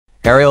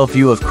aerial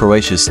view of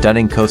Croatia's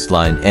stunning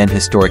coastline and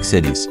historic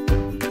cities.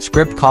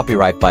 Script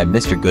copyright by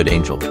Mr. Good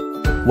Angel.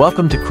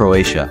 Welcome to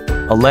Croatia,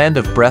 a land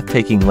of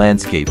breathtaking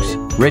landscapes,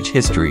 rich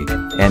history,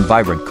 and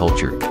vibrant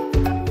culture.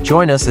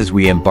 Join us as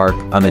we embark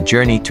on a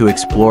journey to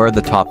explore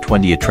the top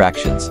 20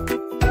 attractions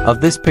of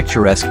this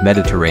picturesque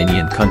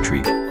Mediterranean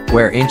country,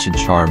 where ancient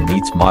charm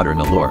meets modern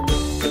allure.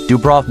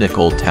 Dubrovnik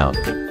Old Town.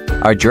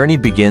 Our journey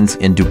begins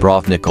in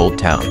Dubrovnik Old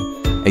Town,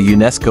 a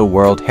UNESCO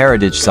World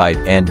Heritage Site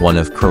and one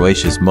of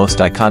Croatia's most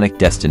iconic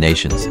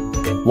destinations.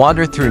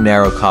 Wander through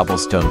narrow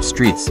cobblestone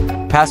streets,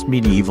 past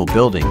medieval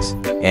buildings,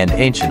 and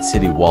ancient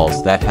city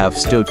walls that have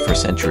stood for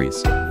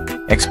centuries.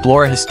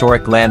 Explore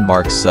historic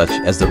landmarks such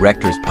as the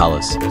Rector's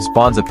Palace,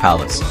 Sponza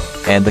Palace,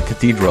 and the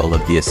Cathedral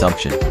of the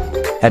Assumption.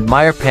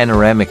 Admire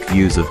panoramic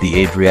views of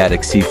the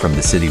Adriatic Sea from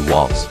the city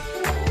walls.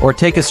 Or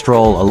take a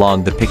stroll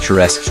along the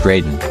picturesque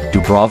Straden,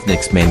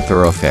 Dubrovnik's main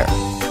thoroughfare.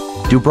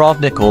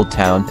 Dubrovnik Old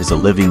Town is a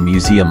living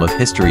museum of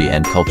history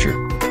and culture.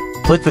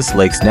 Plitvice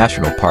Lakes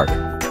National Park.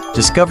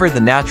 Discover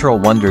the natural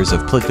wonders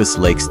of Plitvice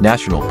Lakes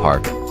National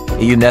Park,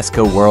 a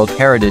UNESCO World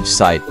Heritage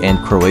Site and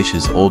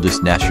Croatia's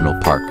oldest national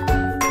park.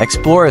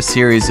 Explore a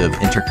series of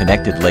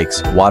interconnected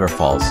lakes,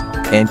 waterfalls,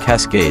 and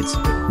cascades,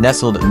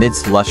 nestled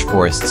amidst lush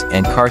forests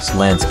and karst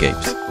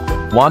landscapes.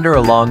 Wander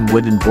along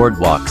wooden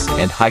boardwalks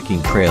and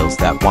hiking trails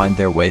that wind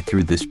their way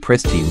through this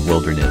pristine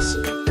wilderness.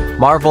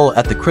 Marvel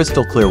at the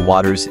crystal-clear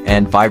waters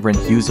and vibrant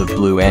hues of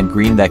blue and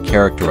green that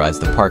characterize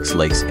the park's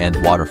lakes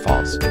and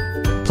waterfalls.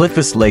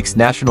 Plitvice Lakes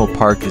National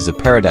Park is a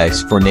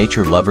paradise for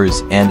nature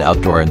lovers and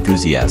outdoor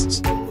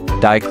enthusiasts.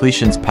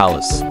 Diocletian's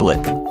Palace,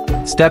 Split.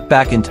 Step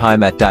back in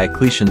time at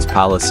Diocletian's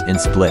Palace in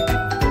Split,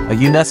 a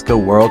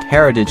UNESCO World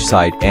Heritage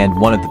Site and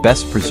one of the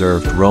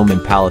best-preserved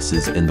Roman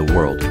palaces in the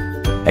world.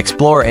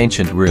 Explore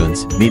ancient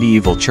ruins,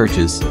 medieval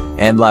churches,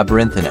 and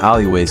labyrinthine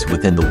alleyways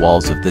within the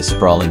walls of this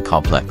sprawling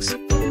complex.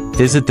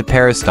 Visit the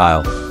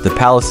peristyle, the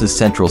palace's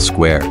central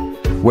square,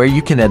 where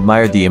you can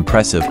admire the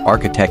impressive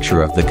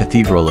architecture of the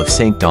Cathedral of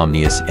St.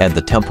 Domnius and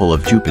the Temple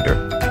of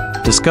Jupiter.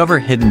 Discover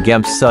hidden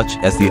gems such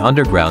as the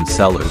underground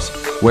cellars,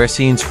 where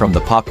scenes from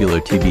the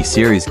popular TV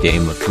series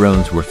Game of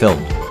Thrones were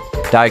filmed.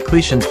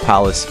 Diocletian's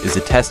Palace is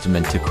a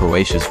testament to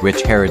Croatia's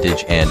rich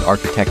heritage and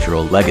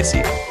architectural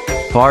legacy.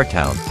 Hvar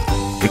Town.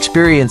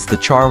 Experience the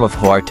charm of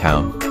Hvar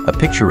Town, a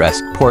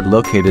picturesque port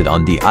located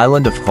on the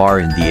island of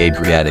Hvar in the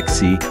Adriatic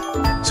Sea.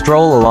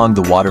 Stroll along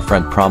the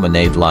waterfront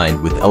promenade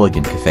lined with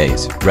elegant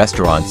cafes,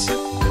 restaurants,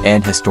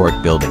 and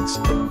historic buildings.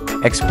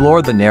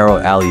 Explore the narrow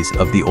alleys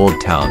of the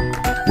Old Town,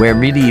 where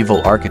medieval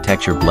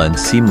architecture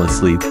blends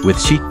seamlessly with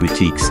chic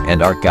boutiques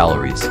and art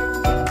galleries.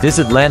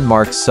 Visit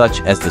landmarks such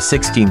as the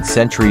 16th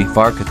century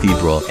Hvar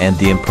Cathedral and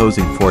the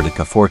imposing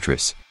Fortica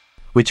Fortress,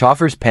 which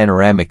offers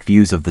panoramic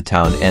views of the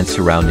town and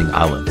surrounding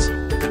islands.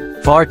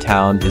 Hvar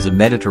Town is a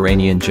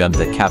Mediterranean gem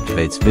that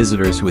captivates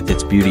visitors with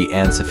its beauty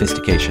and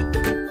sophistication.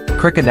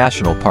 Krka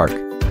National Park.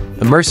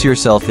 Immerse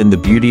yourself in the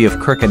beauty of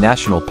Krka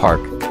National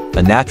Park,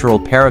 a natural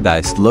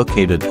paradise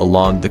located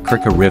along the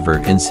Krka River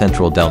in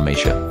central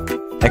Dalmatia.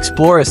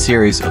 Explore a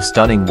series of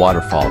stunning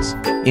waterfalls,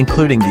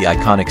 including the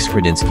iconic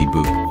Sredinsky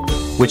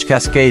Bug, which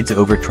cascades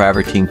over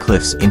travertine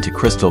cliffs into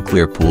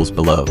crystal-clear pools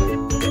below.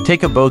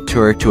 Take a boat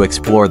tour to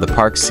explore the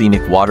park's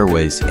scenic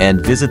waterways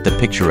and visit the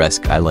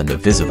picturesque island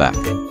of Visovac,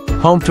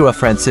 home to a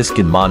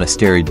Franciscan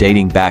monastery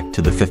dating back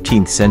to the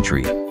 15th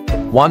century.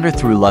 Wander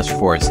through lush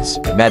forests,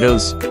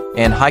 meadows,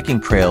 and hiking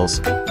trails,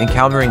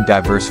 encountering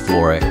diverse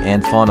flora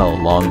and fauna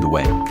along the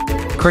way.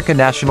 Krka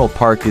National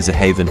Park is a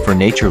haven for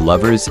nature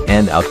lovers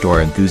and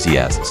outdoor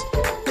enthusiasts.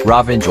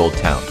 Ravenj Old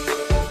Town.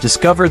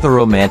 Discover the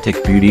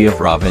romantic beauty of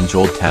Ravenj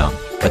Old Town,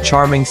 a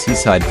charming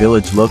seaside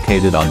village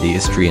located on the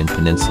Istrian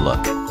Peninsula.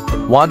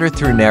 Wander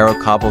through narrow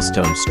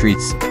cobblestone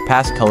streets,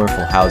 past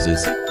colorful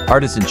houses,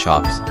 artisan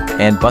shops,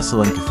 and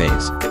bustling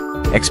cafes.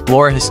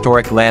 Explore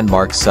historic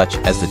landmarks such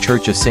as the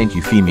Church of St.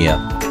 Euphemia,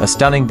 a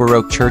stunning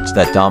Baroque church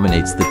that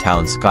dominates the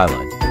town's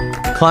skyline.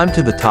 Climb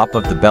to the top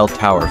of the bell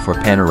tower for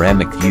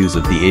panoramic views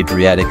of the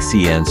Adriatic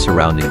Sea and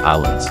surrounding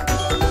islands.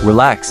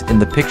 Relax in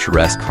the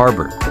picturesque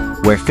harbor,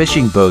 where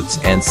fishing boats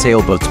and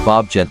sailboats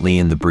bob gently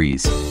in the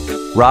breeze.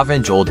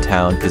 Ravenj Old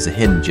Town is a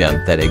hidden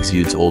gem that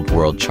exudes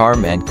old-world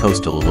charm and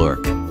coastal allure.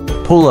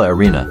 Pula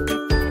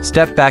Arena.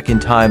 Step back in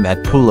time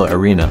at Pula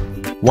Arena,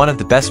 one of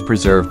the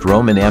best-preserved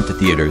Roman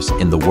amphitheaters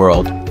in the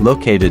world,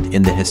 located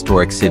in the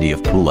historic city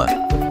of Pula.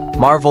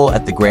 Marvel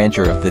at the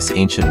grandeur of this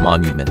ancient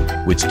monument,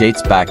 which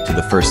dates back to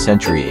the 1st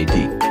century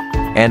AD,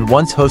 and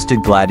once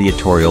hosted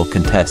gladiatorial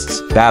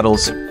contests,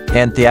 battles,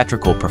 and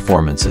theatrical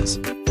performances.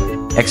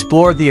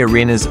 Explore the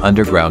arena's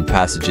underground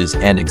passages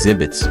and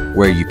exhibits,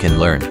 where you can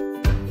learn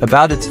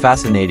about its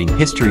fascinating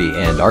history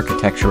and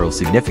architectural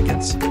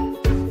significance.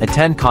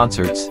 Attend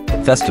concerts,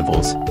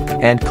 festivals,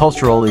 and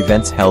cultural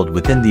events held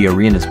within the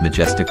arena's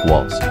majestic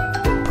walls.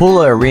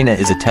 Pula Arena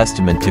is a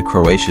testament to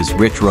Croatia's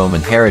rich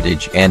Roman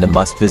heritage and a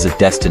must-visit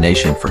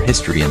destination for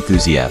history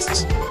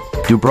enthusiasts.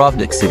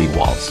 Dubrovnik City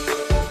Walls.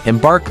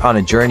 Embark on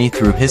a journey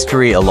through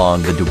history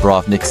along the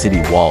Dubrovnik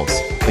City Walls,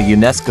 a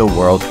UNESCO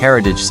World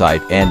Heritage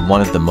Site and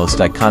one of the most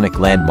iconic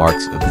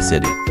landmarks of the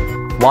city.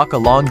 Walk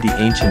along the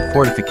ancient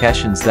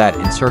fortifications that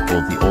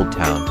encircle the old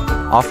town,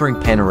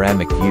 offering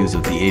panoramic views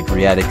of the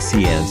Adriatic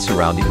Sea and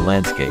surrounding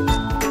landscapes.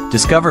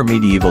 Discover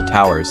medieval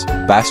towers,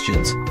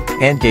 bastions,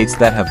 and gates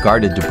that have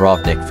guarded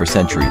Dubrovnik for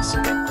centuries.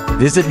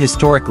 Visit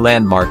historic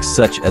landmarks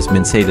such as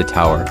Minseta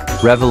Tower,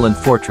 Revelin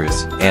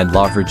Fortress, and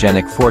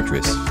Lavrogenic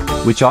Fortress,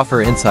 which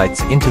offer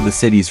insights into the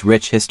city's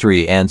rich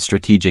history and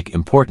strategic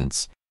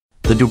importance.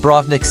 The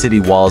Dubrovnik city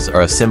walls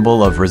are a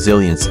symbol of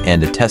resilience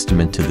and a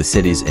testament to the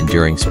city's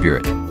enduring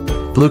spirit.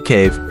 Blue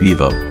Cave,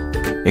 Vivo.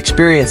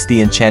 Experience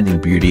the enchanting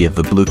beauty of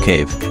the Blue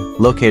Cave,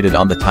 located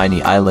on the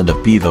tiny island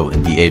of Vivo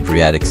in the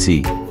Adriatic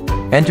Sea.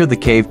 Enter the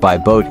cave by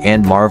boat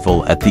and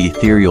marvel at the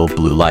ethereal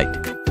blue light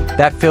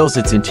that fills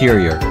its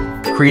interior,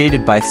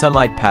 created by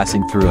sunlight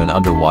passing through an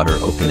underwater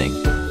opening.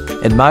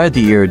 Admire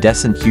the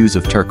iridescent hues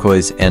of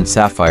turquoise and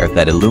sapphire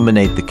that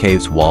illuminate the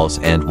cave's walls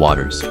and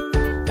waters.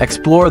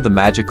 Explore the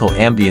magical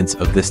ambience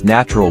of this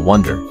natural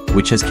wonder,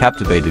 which has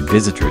captivated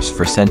visitors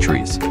for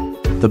centuries.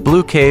 The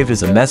Blue Cave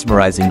is a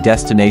mesmerizing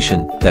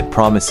destination that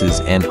promises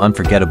an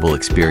unforgettable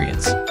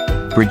experience.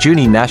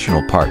 Brijuni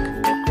National Park.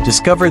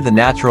 Discover the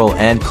natural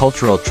and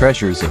cultural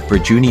treasures of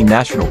Brijuni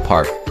National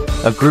Park,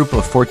 a group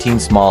of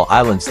 14 small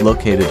islands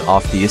located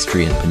off the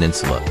Istrian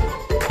Peninsula.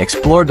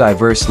 Explore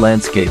diverse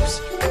landscapes,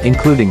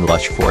 including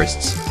lush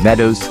forests,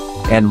 meadows,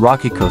 and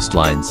rocky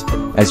coastlines,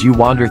 as you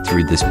wander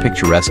through this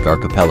picturesque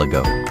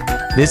archipelago.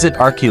 Visit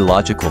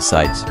archaeological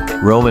sites,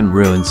 Roman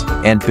ruins,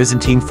 and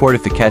Byzantine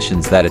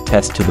fortifications that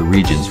attest to the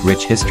region's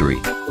rich history.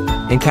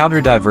 Encounter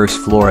diverse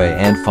flora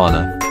and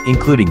fauna,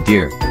 including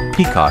deer,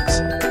 peacocks,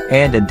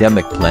 and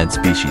endemic plant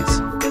species.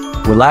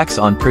 Relax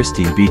on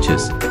pristine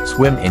beaches,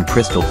 swim in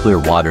crystal clear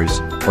waters,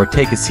 or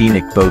take a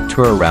scenic boat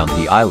tour around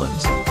the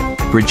islands.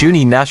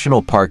 Brijuni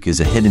National Park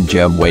is a hidden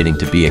gem waiting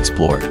to be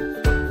explored.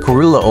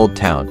 Korčula Old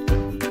Town.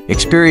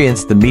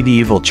 Experience the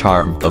medieval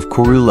charm of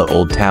Korčula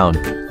Old Town,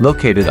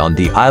 located on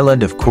the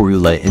island of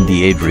Korčula in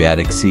the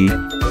Adriatic Sea.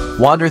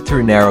 Wander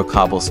through narrow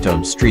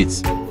cobblestone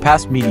streets,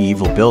 past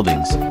medieval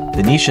buildings,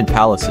 Venetian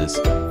palaces,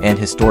 and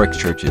historic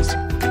churches.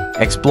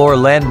 Explore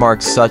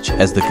landmarks such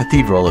as the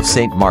Cathedral of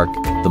St. Mark,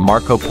 the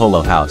Marco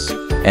Polo House,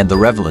 and the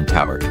Revelin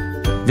Tower.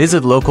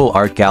 Visit local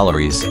art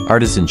galleries,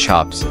 artisan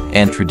shops,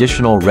 and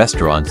traditional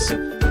restaurants,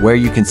 where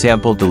you can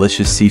sample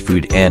delicious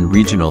seafood and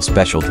regional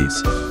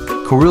specialties.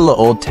 Korčula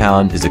Old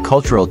Town is a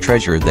cultural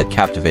treasure that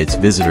captivates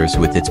visitors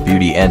with its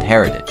beauty and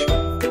heritage.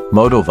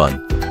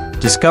 Motovun.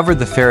 Discover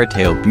the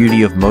fairy-tale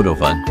beauty of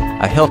Motovun,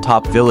 a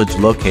hilltop village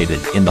located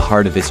in the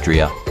heart of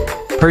Istria.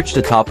 Perched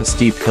atop a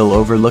steep hill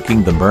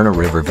overlooking the Mirna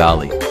River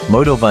Valley,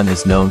 Motovun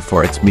is known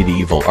for its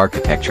medieval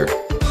architecture,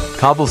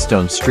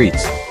 cobblestone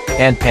streets,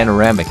 and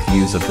panoramic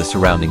views of the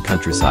surrounding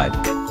countryside.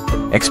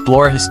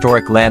 Explore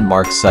historic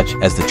landmarks such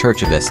as the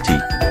Church of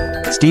St.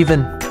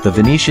 Stephen, the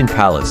Venetian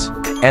Palace,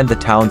 and the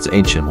town's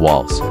ancient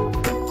walls.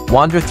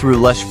 Wander through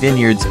lush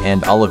vineyards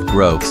and olive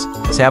groves,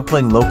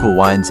 sampling local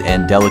wines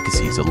and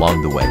delicacies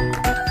along the way.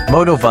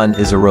 Motovun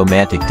is a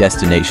romantic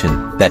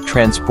destination that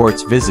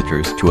transports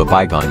visitors to a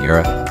bygone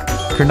era.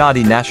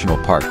 Kornati National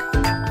Park.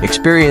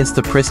 Experience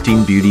the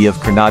pristine beauty of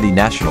Kornati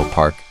National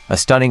Park, a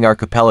stunning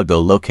archipelago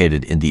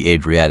located in the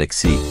Adriatic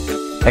Sea.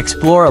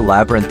 Explore a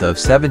labyrinth of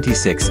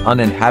 76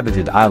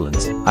 uninhabited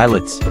islands,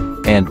 islets,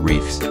 and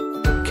reefs,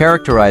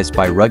 characterized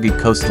by rugged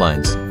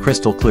coastlines,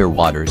 crystal clear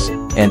waters,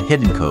 and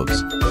hidden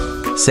coves.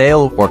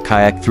 Sail or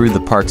kayak through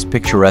the park's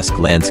picturesque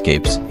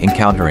landscapes,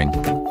 encountering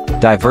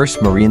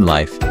diverse marine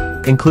life,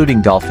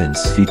 including dolphins,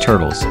 sea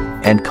turtles,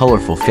 and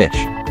colorful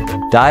fish.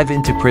 Dive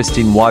into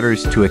pristine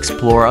waters to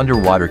explore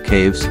underwater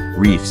caves,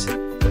 reefs,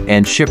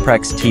 and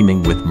shipwrecks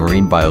teeming with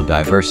marine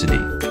biodiversity.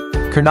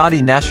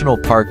 Kornati National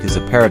Park is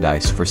a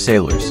paradise for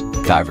sailors,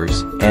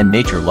 divers, and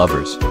nature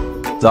lovers.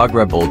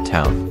 Zagreb Old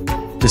Town.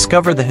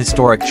 Discover the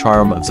historic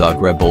charm of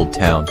Zagreb Old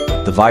Town,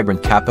 the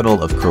vibrant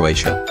capital of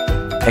Croatia.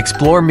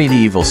 Explore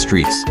medieval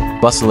streets,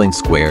 bustling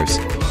squares,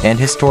 and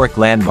historic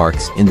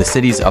landmarks in the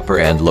city's upper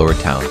and lower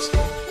towns.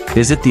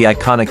 Visit the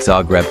iconic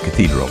Zagreb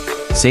Cathedral,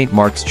 St.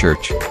 Mark's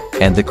Church,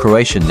 and the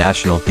Croatian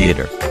National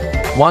Theatre.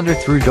 Wander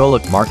through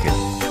Dolic Market,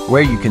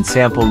 where you can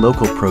sample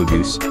local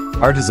produce,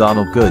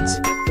 artisanal goods,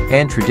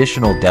 and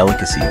traditional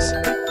delicacies.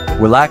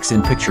 Relax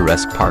in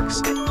picturesque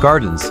parks,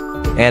 gardens,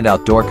 and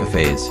outdoor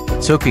cafes,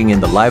 soaking in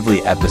the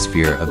lively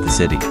atmosphere of the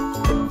city.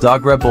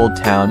 Zagreb Old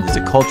Town is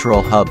a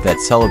cultural hub that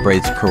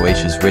celebrates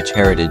Croatia's rich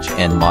heritage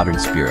and modern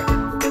spirit.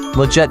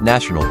 Mljet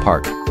National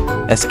Park.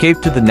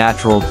 Escape to the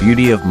natural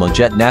beauty of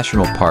Mljet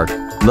National Park,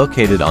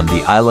 located on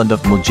the island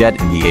of Mljet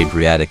in the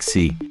Adriatic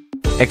Sea.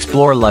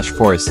 Explore lush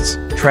forests,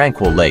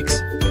 tranquil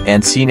lakes,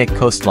 and scenic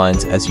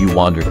coastlines as you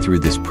wander through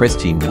this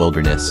pristine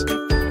wilderness.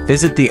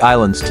 Visit the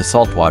island's to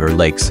saltwater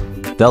lakes,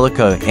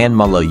 Velika and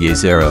Malo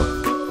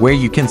Jezero, where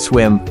you can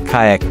swim,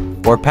 kayak,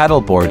 or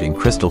paddleboard in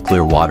crystal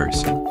clear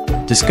waters.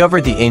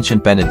 Discover the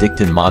ancient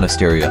Benedictine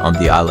monastery on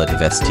the islet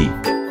of St.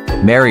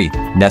 Mary,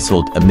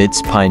 nestled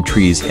amidst pine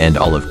trees and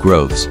olive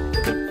groves.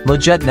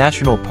 Mljet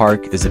National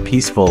Park is a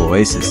peaceful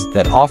oasis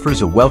that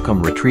offers a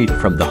welcome retreat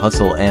from the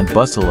hustle and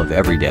bustle of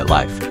everyday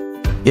life.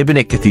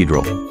 Ibnik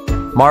Cathedral.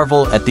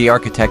 Marvel at the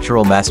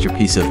architectural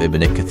masterpiece of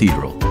Idyllic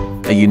Cathedral,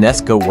 a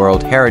UNESCO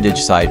World Heritage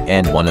Site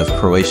and one of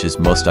Croatia's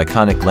most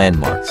iconic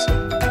landmarks.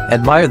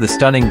 Admire the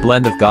stunning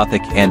blend of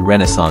Gothic and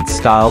Renaissance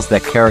styles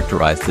that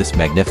characterize this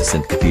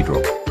magnificent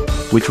cathedral,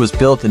 which was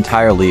built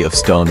entirely of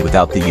stone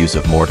without the use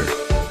of mortar.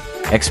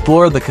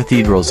 Explore the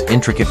cathedral's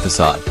intricate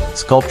facade,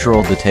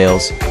 sculptural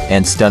details,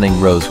 and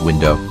stunning rose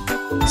window.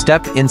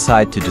 Step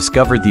inside to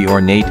discover the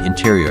ornate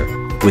interior,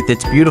 with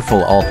its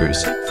beautiful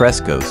altars,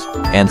 frescoes,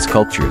 and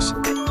sculptures.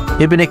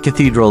 Idyllic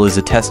Cathedral is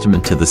a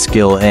testament to the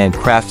skill and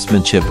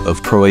craftsmanship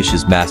of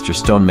Croatia's master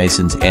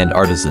stonemasons and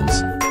artisans.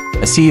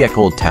 Istria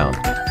Old Town.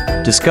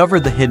 Discover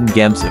the hidden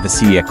gems of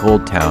Istria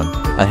Old Town,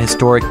 a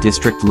historic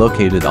district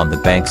located on the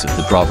banks of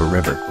the Drava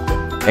River.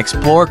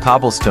 Explore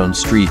cobblestone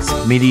streets,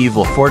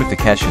 medieval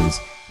fortifications,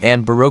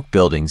 and Baroque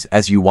buildings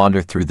as you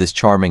wander through this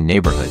charming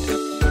neighborhood.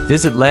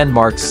 Visit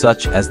landmarks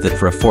such as the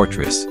Hvar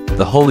Fortress,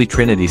 the Holy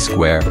Trinity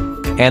Square,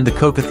 and the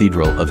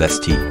Co-Cathedral of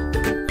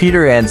St.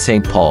 Peter and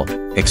St. Paul.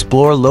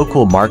 Explore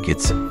local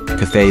markets,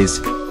 cafes,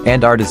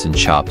 and artisan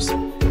shops,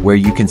 where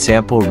you can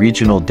sample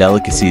regional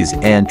delicacies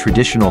and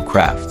traditional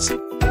crafts.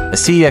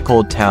 Istria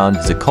Old Town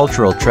is a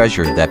cultural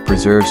treasure that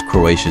preserves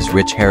Croatia's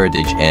rich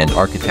heritage and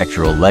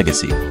architectural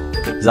legacy.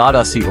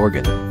 Zadaci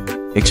Organ.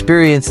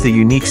 Experience the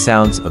unique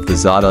sounds of the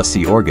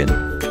Zadaci Organ,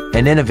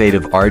 an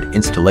innovative art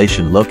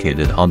installation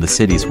located on the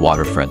city's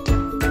waterfront.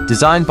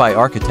 Designed by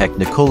architect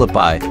Nikola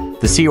Bai,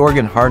 the sea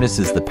organ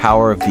harnesses the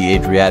power of the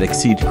Adriatic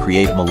Sea to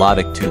create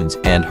melodic tunes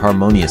and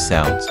harmonious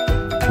sounds.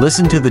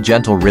 Listen to the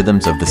gentle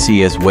rhythms of the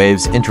sea as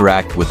waves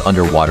interact with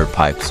underwater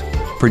pipes,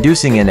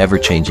 producing an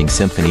ever-changing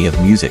symphony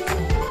of music.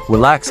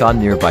 Relax on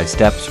nearby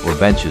steps or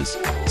benches,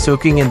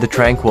 soaking in the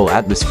tranquil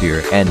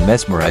atmosphere and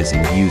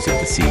mesmerizing views of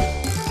the sea.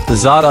 The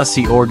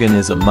Zadaci Organ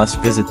is a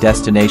must-visit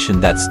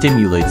destination that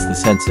stimulates the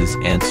senses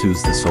and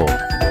soothes the soul.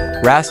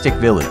 Rastic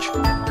Village.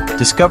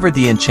 Discover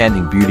the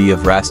enchanting beauty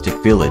of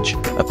Rastic Village,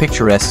 a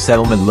picturesque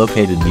settlement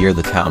located near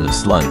the town of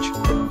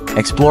Slunj.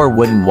 Explore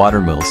wooden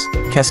watermills,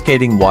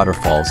 cascading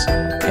waterfalls,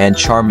 and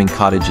charming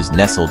cottages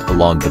nestled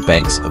along the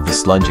banks of the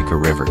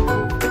Slunjica River.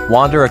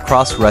 Wander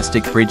across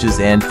rustic bridges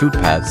and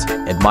footpaths,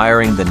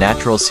 admiring the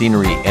natural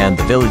scenery and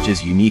the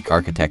village's unique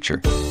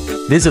architecture.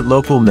 Visit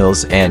local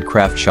mills and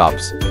craft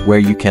shops, where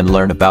you can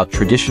learn about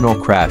traditional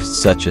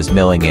crafts such as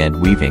milling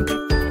and weaving.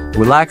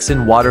 Relax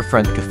in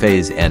waterfront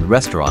cafes and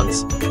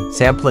restaurants,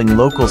 sampling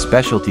local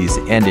specialties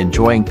and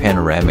enjoying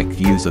panoramic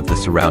views of the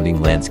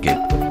surrounding landscape.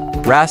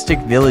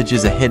 Rastic Village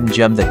is a hidden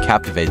gem that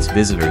captivates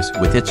visitors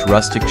with its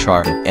rustic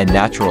charm and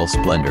natural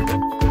splendor.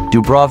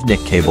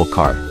 Dubrovnik Cable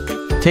Car.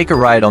 Take a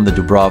ride on the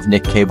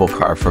Dubrovnik Cable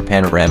Car for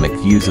panoramic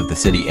views of the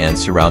city and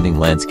surrounding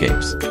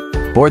landscapes.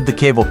 Board the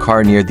cable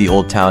car near the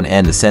Old Town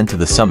and ascend to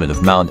the summit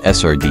of Mount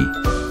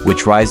Srd,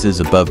 which rises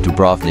above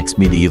Dubrovnik's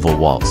medieval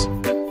walls.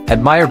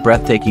 Admire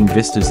breathtaking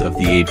vistas of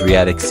the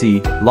Adriatic Sea,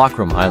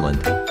 Lokrum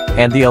Island,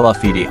 and the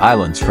Elafidi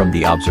Islands from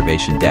the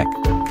observation deck.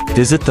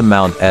 Visit the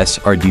Mount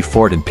Srd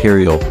Fort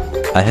Imperial,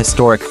 a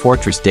historic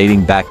fortress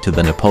dating back to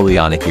the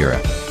Napoleonic era,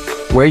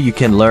 where you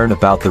can learn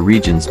about the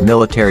region's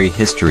military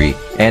history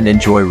and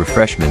enjoy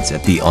refreshments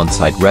at the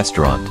on-site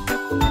restaurant.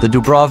 The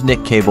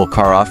Dubrovnik Cable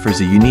Car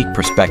offers a unique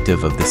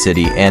perspective of the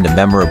city and a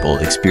memorable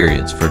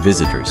experience for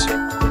visitors.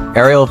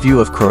 Aerial view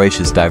of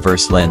Croatia's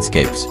diverse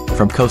landscapes,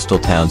 from coastal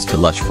towns to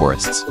lush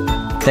forests.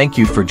 Thank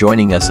you for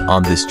joining us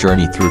on this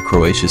journey through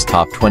Croatia's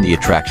top 20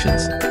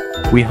 attractions.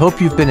 We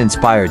hope you've been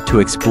inspired to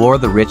explore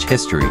the rich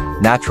history,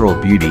 natural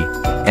beauty,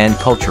 and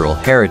cultural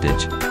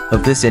heritage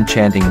of this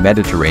enchanting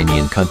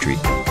Mediterranean country.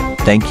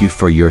 Thank you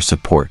for your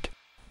support.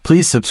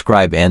 Please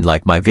subscribe and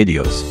like my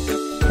videos.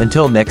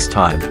 Until next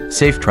time,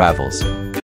 safe travels.